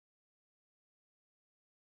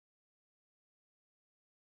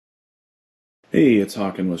Hey, it's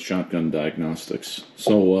Hawken with Shotgun Diagnostics.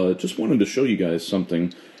 So just wanted to show you guys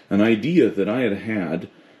something, an idea that I had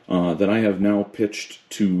that I have now pitched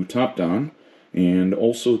to Topdon and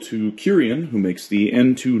also to Curien, who makes the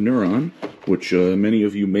N2 neuron, which many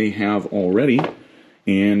of you may have already.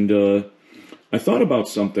 And I thought about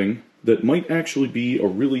something that might actually be a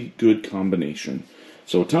really good combination.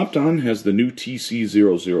 So Topdon has the new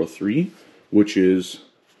TC003, which is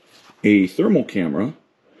a thermal camera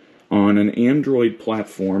on an Android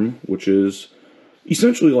platform, which is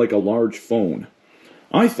essentially like a large phone.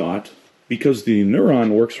 I thought, because the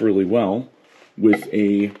Neuron works really well with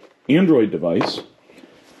a Android device,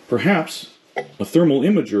 perhaps a thermal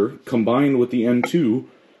imager combined with the N2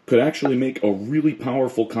 could actually make a really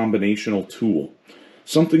powerful combinational tool.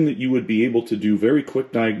 Something that you would be able to do very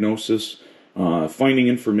quick diagnosis, finding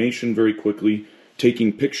information very quickly,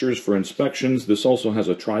 taking pictures for inspections. This also has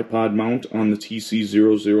a tripod mount on the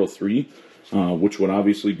TC003, which would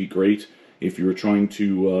obviously be great if you were trying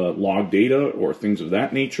to log data or things of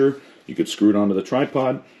that nature. You could screw it onto the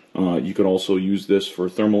tripod. You could also use this for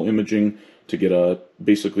thermal imaging to get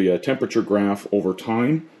basically a temperature graph over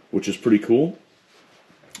time, which is pretty cool.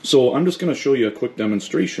 So I'm just going to show you a quick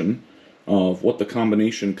demonstration of what the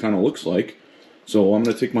combination kind of looks like. So I'm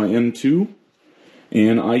going to take my N2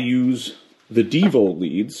 and I use the Devo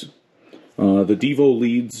leads. The Devo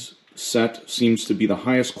leads set seems to be the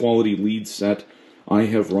highest quality lead set I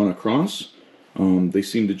have run across. They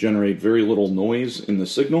seem to generate very little noise in the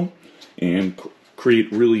signal and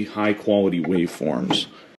create really high quality waveforms.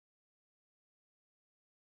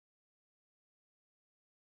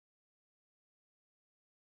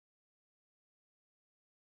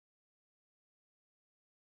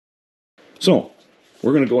 So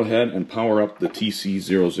we're going to go ahead and power up the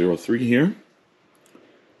TC003 here.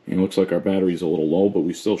 And it looks like our battery is a little low, but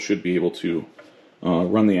we still should be able to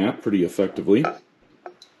run the app pretty effectively.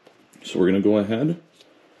 So we're going to go ahead.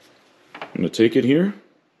 I'm going to take it here.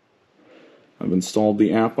 I've installed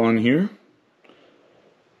the app on here.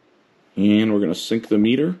 And we're going to sync the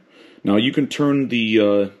meter. Now you can turn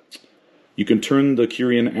the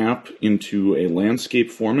Curien app into a landscape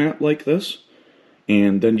format like this,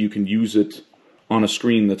 and then you can use it on a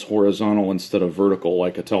screen that's horizontal instead of vertical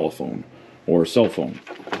like a telephone or a cell phone.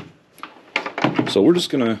 So we're just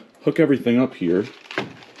going to hook everything up here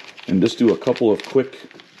and just do a couple of quick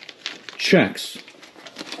checks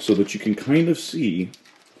so that you can kind of see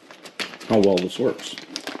how well this works.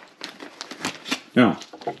 Now,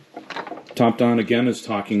 Topdon again is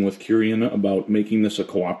talking with Curien about making this a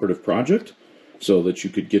cooperative project so that you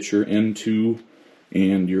could get your N2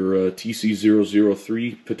 and your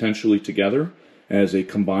TC003 potentially together as a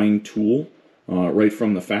combined tool right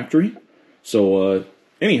from the factory. So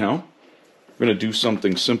anyhow, we're going to do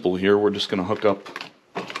something simple here. We're just going to hook up,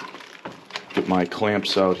 get my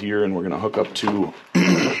clamps out here, and we're going to hook up to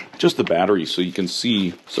just the battery so you can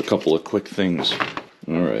see just a couple of quick things.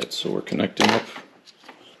 Alright, so we're connecting up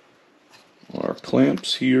our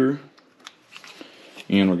clamps here,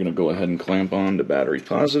 and we're going to go ahead and clamp on to battery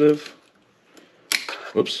positive.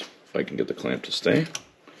 Whoops, if I can get the clamp to stay.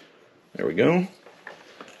 There we go.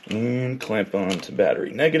 And clamp on to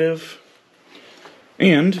battery negative.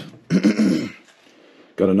 And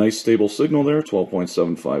got a nice stable signal there,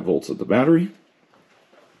 12.75 volts at the battery.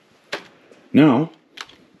 Now,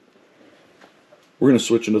 we're going to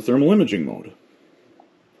switch into thermal imaging mode.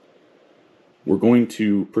 We're going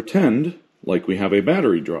to pretend like we have a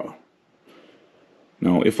battery draw.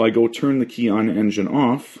 Now, if I go turn the key on engine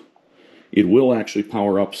off, it will actually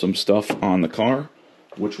power up some stuff on the car,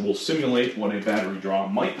 which will simulate what a battery draw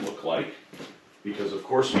might look like, because of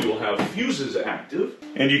course we will have fuses active,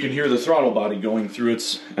 and you can hear the throttle body going through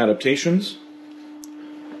its adaptations.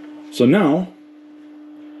 So now,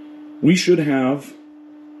 we should have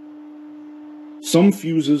some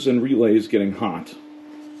fuses and relays getting hot. So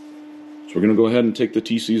we're going to go ahead and take the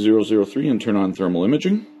TC003 and turn on thermal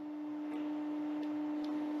imaging.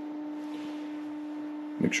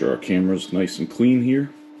 Make sure our camera's nice and clean here.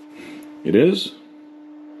 It is.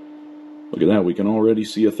 Look at that, we can already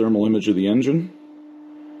see a thermal image of the engine.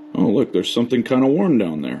 Oh look, there's something kind of warm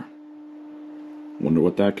down there. Wonder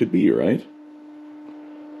what that could be, right?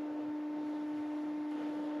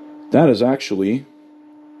 That is actually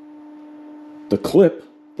the clip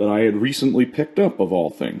that I had recently picked up, of all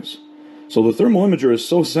things. So the thermal imager is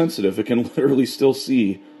so sensitive it can literally still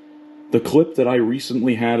see the clip that I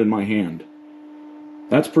recently had in my hand.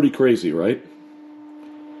 That's pretty crazy, right?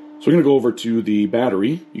 So we're going to go over to the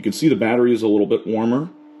battery. You can see the battery is a little bit warmer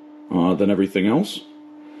than everything else.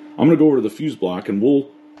 I'm going to go over to the fuse block and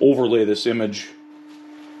we'll overlay this image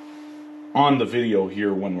on the video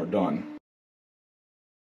here when we're done.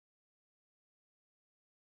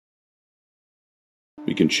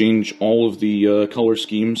 We can change all of the color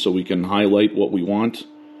schemes so we can highlight what we want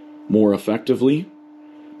more effectively.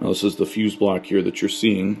 Now this is the fuse block here that you're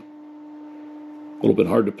seeing. A little bit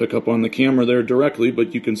hard to pick up on the camera there directly,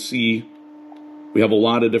 but you can see we have a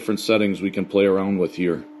lot of different settings we can play around with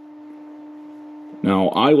here. Now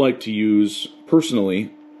I like to use,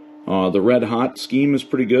 personally, the red hot scheme is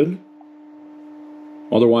pretty good.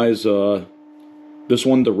 Otherwise, this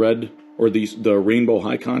one, the red, or the rainbow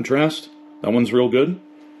high contrast, that one's real good.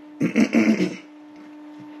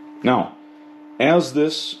 Now, as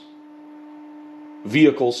this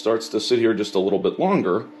vehicle starts to sit here just a little bit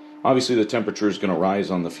longer, obviously the temperature is going to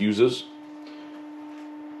rise on the fuses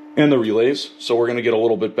and the relays, so we're going to get a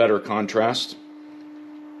little bit better contrast.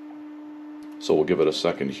 So we'll give it a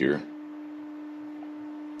second here.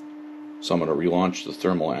 So I'm going to relaunch the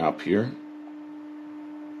thermal app here.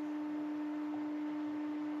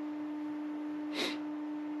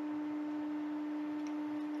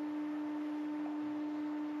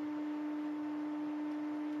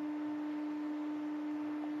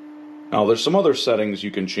 Now there's some other settings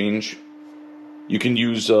you can change. You can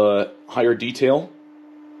use higher detail,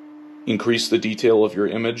 increase the detail of your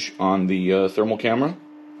image on the thermal camera,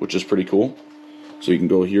 which is pretty cool. So you can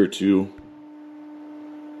go here to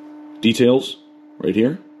details right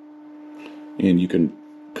here, and you can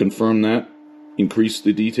confirm that, increase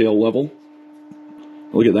the detail level.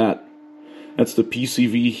 Look at that. That's the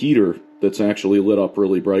PCV heater that's actually lit up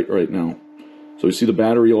really bright right now. So you see the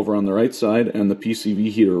battery over on the right side and the PCV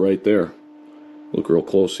heater right there. Look real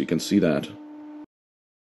close so you can see that.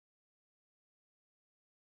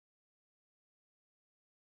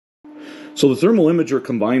 So the thermal imager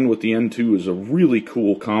combined with the N2 is a really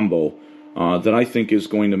cool combo that I think is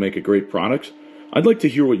going to make a great product. I'd like to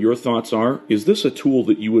hear what your thoughts are. Is this a tool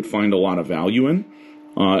that you would find a lot of value in?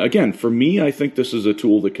 Again, for me, I think this is a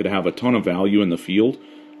tool that could have a ton of value in the field.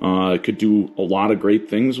 It could do a lot of great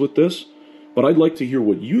things with this. But I'd like to hear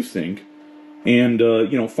what you think, and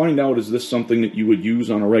find out, is this something that you would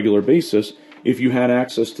use on a regular basis if you had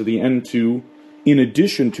access to the N2 in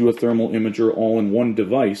addition to a thermal imager all in one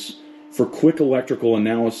device for quick electrical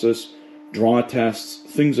analysis, draw tests,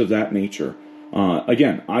 things of that nature.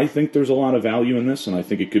 Again, I think there's a lot of value in this, and I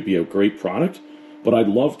think it could be a great product, but I'd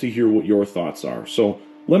love to hear what your thoughts are. So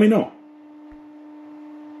let me know.